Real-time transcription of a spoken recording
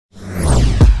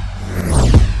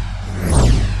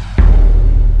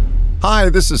Hi,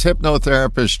 this is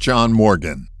hypnotherapist John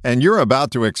Morgan, and you're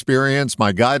about to experience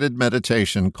my guided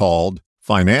meditation called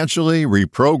Financially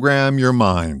Reprogram Your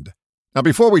Mind. Now,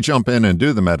 before we jump in and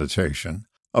do the meditation,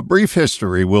 a brief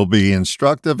history will be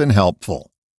instructive and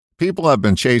helpful. People have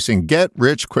been chasing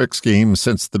get-rich-quick schemes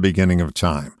since the beginning of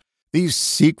time. These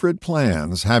secret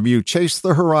plans have you chase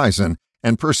the horizon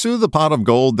and pursue the pot of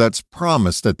gold that's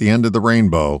promised at the end of the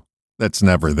rainbow that's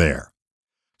never there.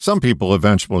 Some people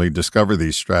eventually discover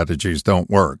these strategies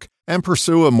don't work and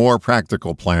pursue a more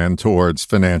practical plan towards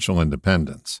financial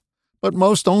independence. But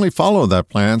most only follow that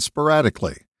plan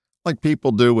sporadically, like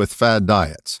people do with fad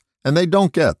diets, and they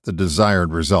don't get the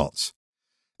desired results.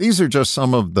 These are just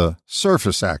some of the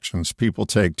surface actions people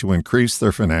take to increase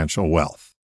their financial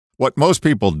wealth. What most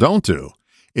people don't do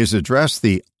is address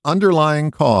the underlying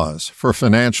cause for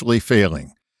financially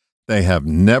failing. They have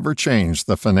never changed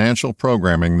the financial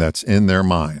programming that's in their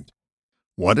mind.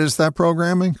 What is that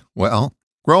programming? Well,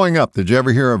 growing up, did you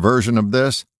ever hear a version of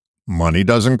this? Money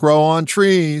doesn't grow on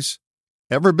trees.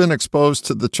 Ever been exposed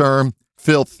to the term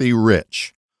filthy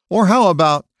rich? Or how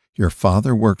about your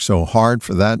father worked so hard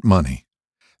for that money?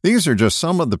 These are just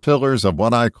some of the pillars of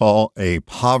what I call a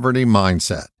poverty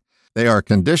mindset. They are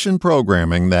conditioned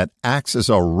programming that acts as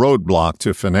a roadblock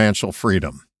to financial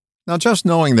freedom. Now, just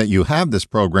knowing that you have this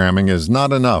programming is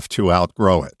not enough to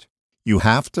outgrow it. You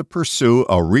have to pursue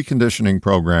a reconditioning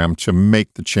program to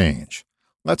make the change.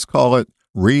 Let's call it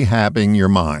rehabbing your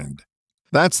mind.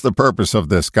 That's the purpose of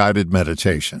this guided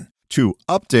meditation, to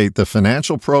update the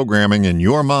financial programming in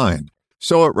your mind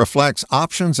so it reflects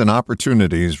options and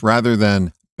opportunities rather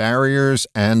than barriers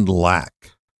and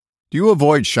lack. Do you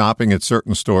avoid shopping at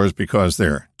certain stores because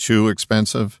they're too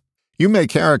expensive? You may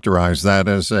characterize that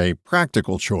as a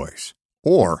practical choice,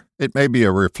 or it may be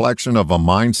a reflection of a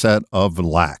mindset of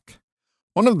lack.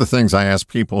 One of the things I ask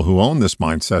people who own this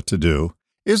mindset to do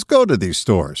is go to these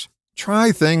stores,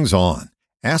 try things on,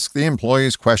 ask the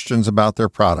employees questions about their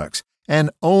products,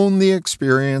 and own the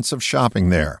experience of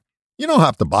shopping there. You don't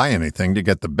have to buy anything to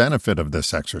get the benefit of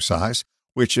this exercise,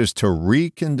 which is to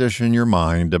recondition your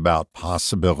mind about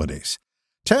possibilities.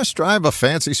 Test drive a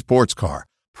fancy sports car,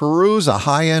 peruse a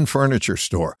high-end furniture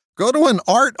store, go to an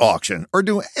art auction, or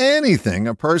do anything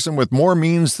a person with more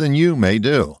means than you may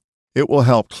do. It will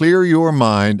help clear your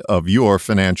mind of your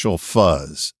financial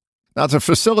fuzz. Now, to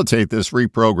facilitate this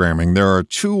reprogramming, there are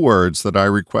two words that I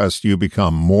request you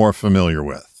become more familiar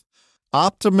with: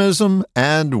 optimism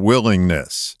and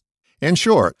willingness. In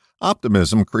short,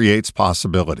 optimism creates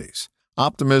possibilities.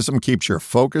 Optimism keeps your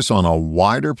focus on a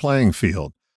wider playing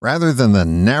field rather than the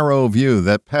narrow view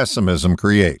that pessimism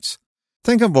creates.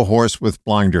 Think of a horse with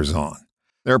blinders on.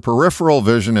 Their peripheral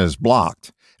vision is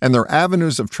blocked, and their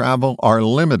avenues of travel are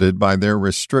limited by their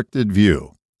restricted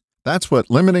view. That's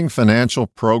what limiting financial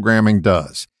programming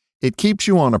does. It keeps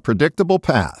you on a predictable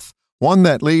path, one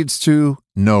that leads to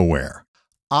nowhere.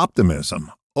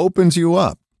 Optimism opens you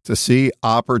up to see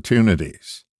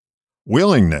opportunities.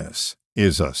 Willingness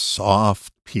is a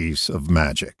soft piece of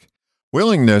magic.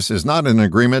 Willingness is not an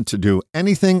agreement to do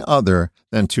anything other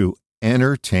than to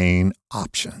entertain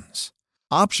options.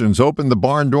 Options open the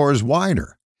barn doors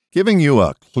wider, giving you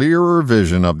a clearer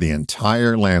vision of the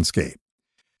entire landscape.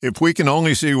 If we can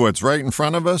only see what's right in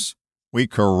front of us, we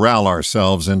corral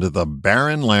ourselves into the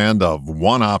barren land of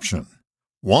one option,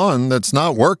 one that's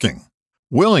not working.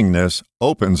 Willingness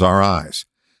opens our eyes,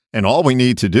 and all we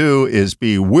need to do is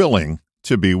be willing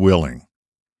to be willing.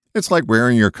 It's like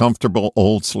wearing your comfortable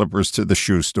old slippers to the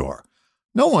shoe store.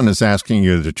 No one is asking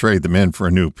you to trade them in for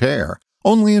a new pair,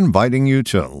 only inviting you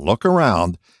to look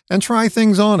around and try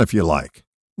things on if you like.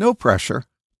 No pressure,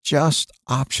 just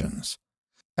options.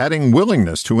 Adding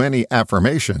willingness to any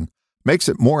affirmation makes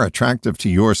it more attractive to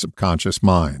your subconscious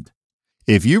mind.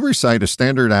 If you recite a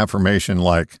standard affirmation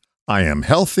like, "I am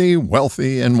healthy,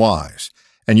 wealthy, and wise,"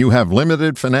 and you have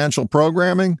limited financial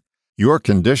programming, your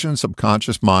conditioned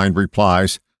subconscious mind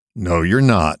replies, "No, you're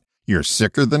not. You're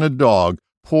sicker than a dog,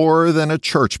 poorer than a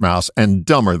church mouse, and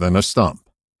dumber than a stump."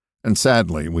 And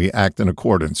sadly, we act in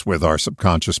accordance with our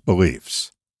subconscious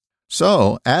beliefs.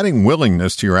 So, adding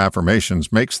willingness to your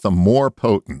affirmations makes them more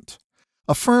potent.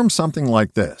 Affirm something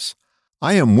like this: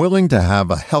 I am willing to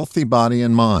have a healthy body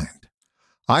and mind.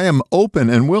 I am open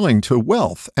and willing to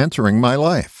wealth entering my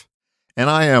life. And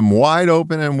I am wide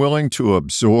open and willing to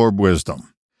absorb wisdom.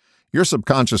 Your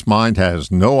subconscious mind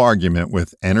has no argument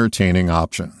with entertaining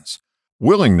options.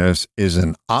 Willingness is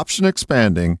an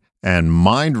option-expanding and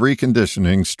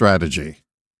mind-reconditioning strategy.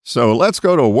 So let's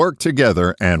go to work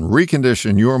together and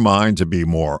recondition your mind to be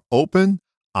more open,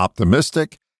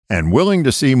 optimistic, and willing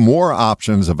to see more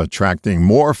options of attracting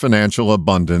more financial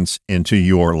abundance into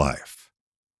your life.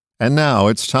 And now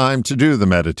it's time to do the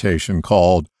meditation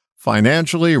called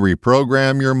Financially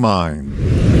Reprogram Your Mind.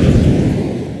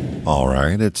 All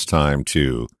right, it's time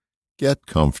to get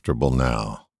comfortable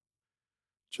now.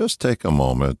 Just take a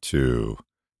moment to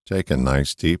take a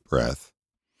nice deep breath.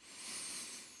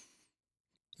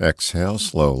 Exhale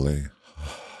slowly.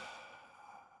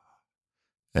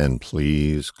 And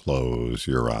please close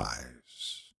your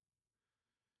eyes.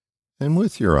 And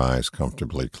with your eyes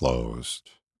comfortably closed,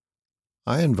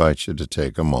 I invite you to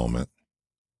take a moment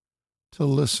to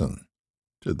listen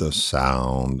to the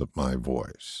sound of my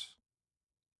voice.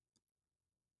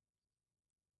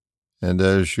 And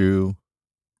as you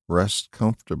rest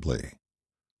comfortably,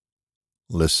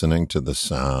 listening to the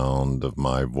sound of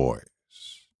my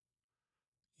voice,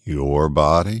 your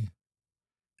body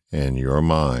and your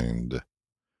mind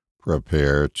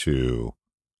prepare to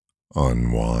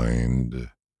unwind,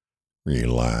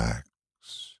 relax,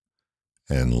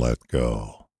 and let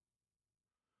go,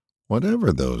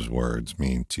 whatever those words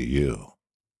mean to you.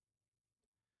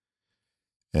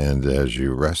 And as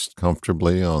you rest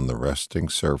comfortably on the resting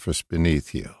surface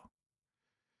beneath you,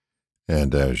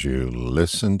 and as you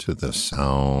listen to the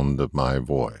sound of my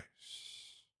voice,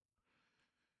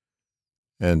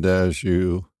 and as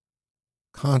you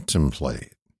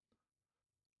contemplate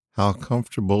how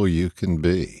comfortable you can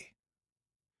be,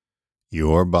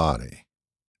 your body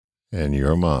and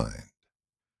your mind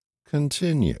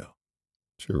continue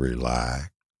to relax,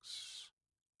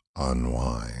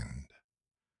 unwind,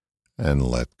 and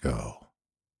let go.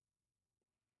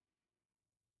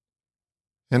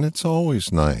 And it's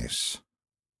always nice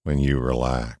when you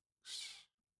relax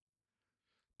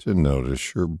to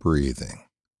notice your breathing.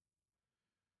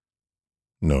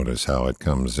 Notice how it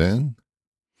comes in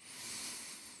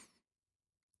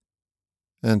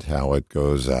and how it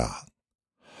goes out.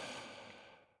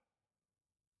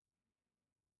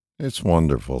 It's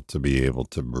wonderful to be able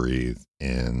to breathe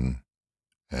in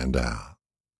and out.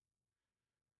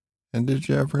 And did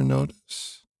you ever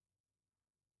notice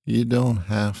you don't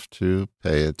have to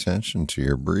pay attention to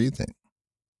your breathing?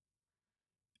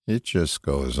 It just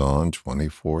goes on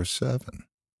 24/7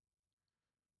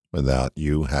 without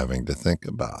you having to think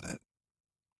about it.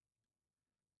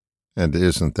 And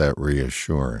isn't that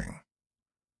reassuring?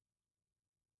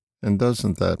 And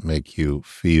doesn't that make you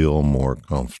feel more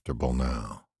comfortable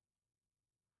now?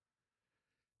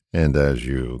 And as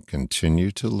you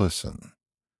continue to listen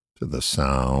to the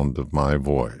sound of my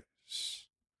voice,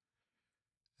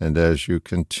 and as you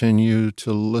continue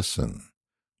to listen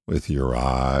with your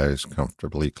eyes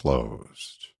comfortably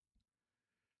closed,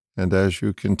 and as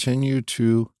you continue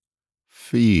to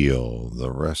feel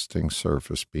the resting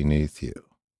surface beneath you,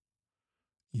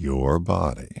 your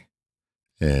body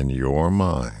and your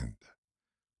mind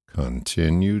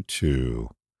continue to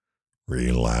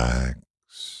relax,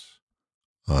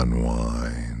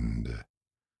 unwind,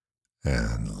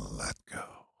 and let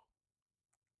go.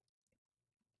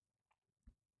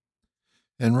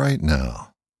 And right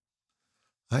now,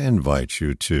 I invite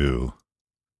you to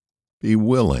be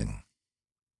willing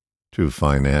to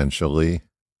financially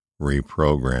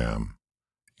reprogram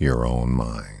your own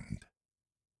mind.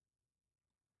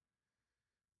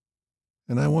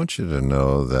 And I want you to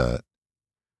know that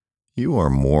you are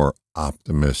more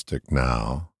optimistic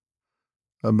now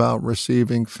about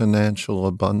receiving financial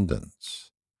abundance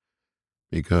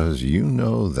because you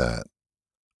know that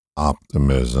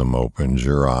optimism opens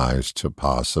your eyes to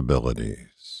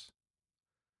possibilities.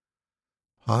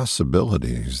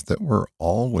 Possibilities that were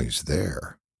always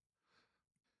there,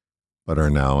 but are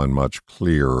now in much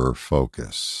clearer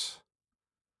focus.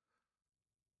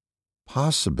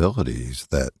 Possibilities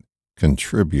that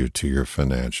contribute to your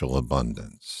financial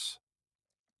abundance.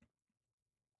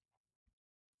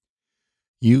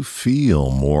 You feel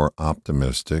more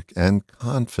optimistic and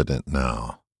confident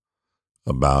now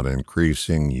about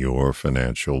increasing your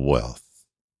financial wealth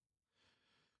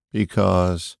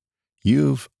because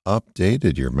you've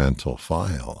updated your mental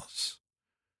files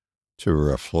to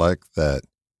reflect that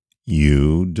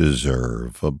you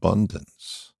deserve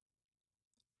abundance.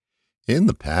 In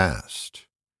the past,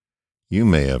 you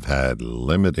may have had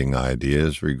limiting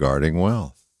ideas regarding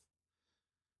wealth,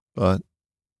 but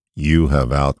you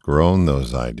have outgrown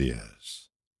those ideas,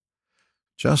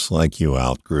 just like you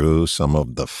outgrew some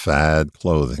of the fad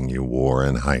clothing you wore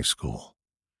in high school.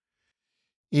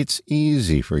 It's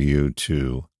easy for you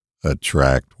to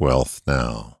attract wealth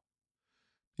now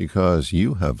because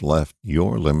you have left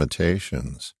your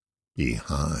limitations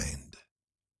behind.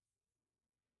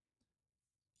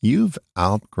 You've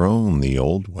outgrown the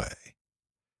old way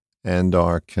and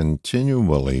are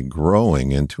continually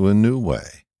growing into a new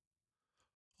way,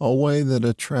 a way that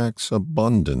attracts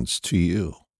abundance to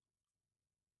you.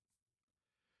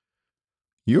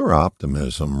 Your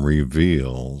optimism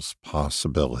reveals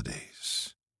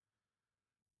possibilities,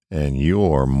 and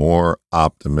you're more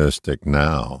optimistic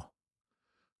now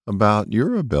about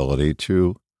your ability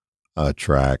to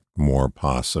attract more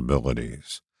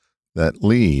possibilities that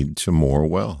lead to more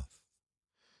wealth.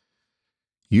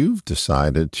 You've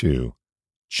decided to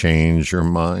change your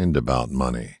mind about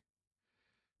money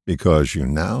because you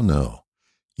now know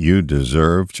you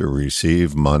deserve to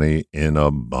receive money in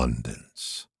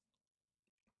abundance.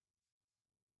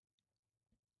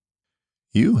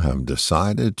 You have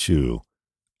decided to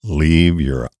leave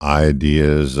your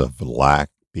ideas of lack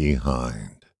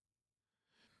behind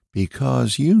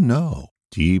because you know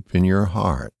deep in your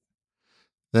heart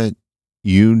that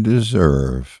you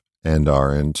deserve and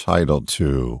are entitled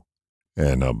to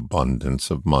an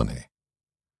abundance of money.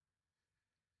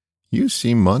 You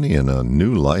see money in a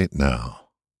new light now,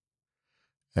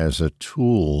 as a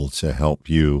tool to help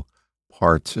you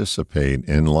participate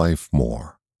in life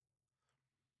more.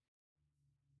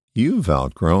 You've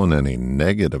outgrown any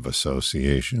negative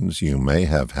associations you may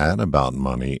have had about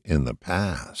money in the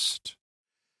past,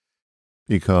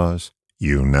 because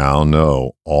you now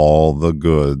know all the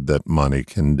good that money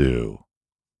can do.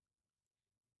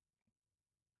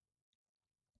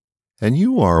 And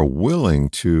you are willing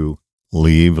to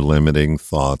leave limiting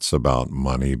thoughts about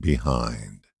money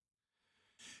behind.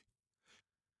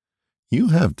 You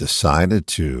have decided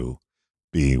to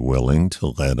be willing to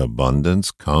let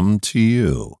abundance come to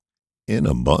you in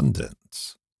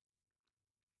abundance.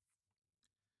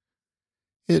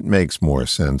 It makes more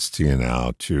sense to you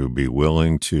now to be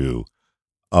willing to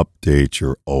update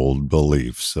your old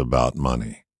beliefs about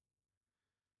money.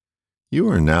 You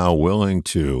are now willing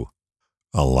to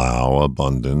allow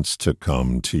abundance to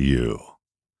come to you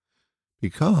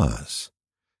because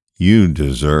you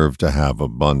deserve to have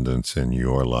abundance in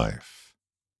your life.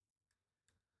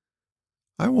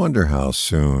 I wonder how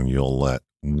soon you'll let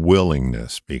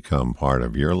willingness become part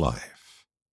of your life,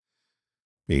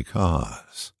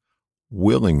 because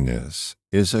willingness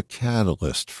is a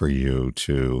catalyst for you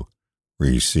to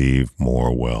receive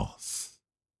more wealth.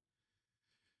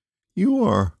 You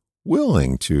are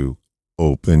willing to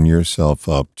open yourself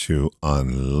up to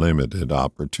unlimited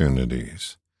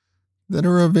opportunities that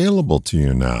are available to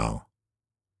you now,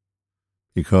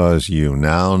 because you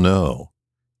now know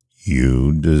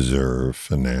you deserve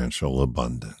financial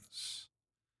abundance.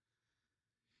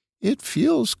 It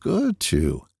feels good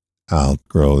to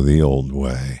outgrow the old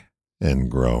way and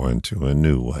grow into a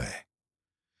new way,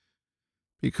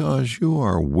 because you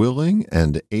are willing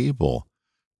and able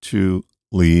to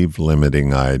leave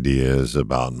limiting ideas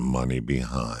about money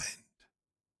behind.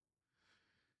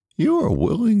 You are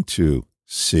willing to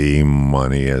see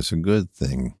money as a good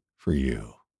thing for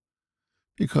you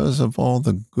because of all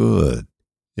the good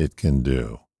it can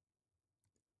do.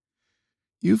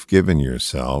 You've given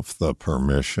yourself the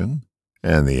permission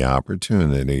and the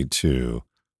opportunity to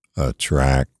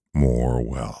attract more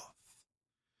wealth.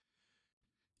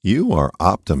 You are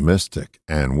optimistic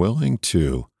and willing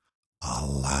to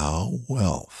allow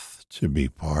wealth to be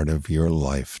part of your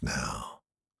life now.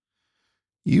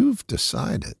 You've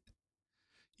decided.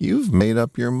 You've made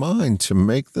up your mind to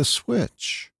make the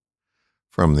switch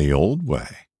from the old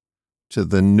way to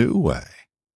the new way.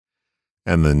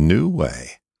 And the new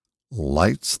way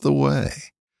lights the way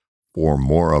for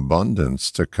more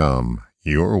abundance to come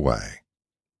your way.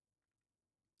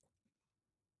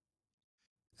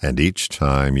 And each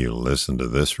time you listen to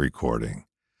this recording,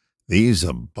 these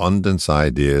abundance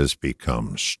ideas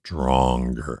become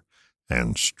stronger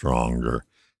and stronger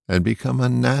and become a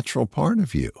natural part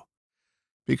of you,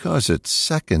 because it's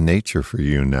second nature for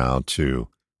you now to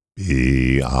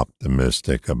be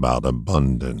optimistic about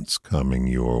abundance coming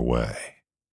your way.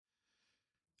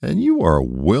 And you are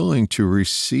willing to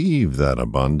receive that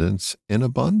abundance in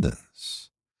abundance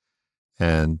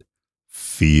and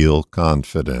feel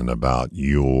confident about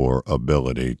your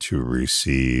ability to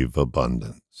receive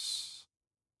abundance.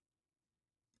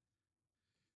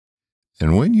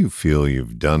 And when you feel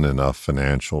you've done enough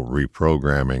financial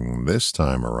reprogramming this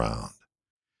time around,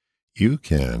 you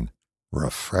can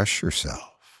refresh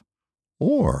yourself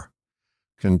or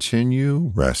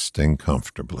continue resting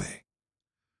comfortably,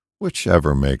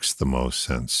 whichever makes the most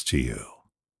sense to you.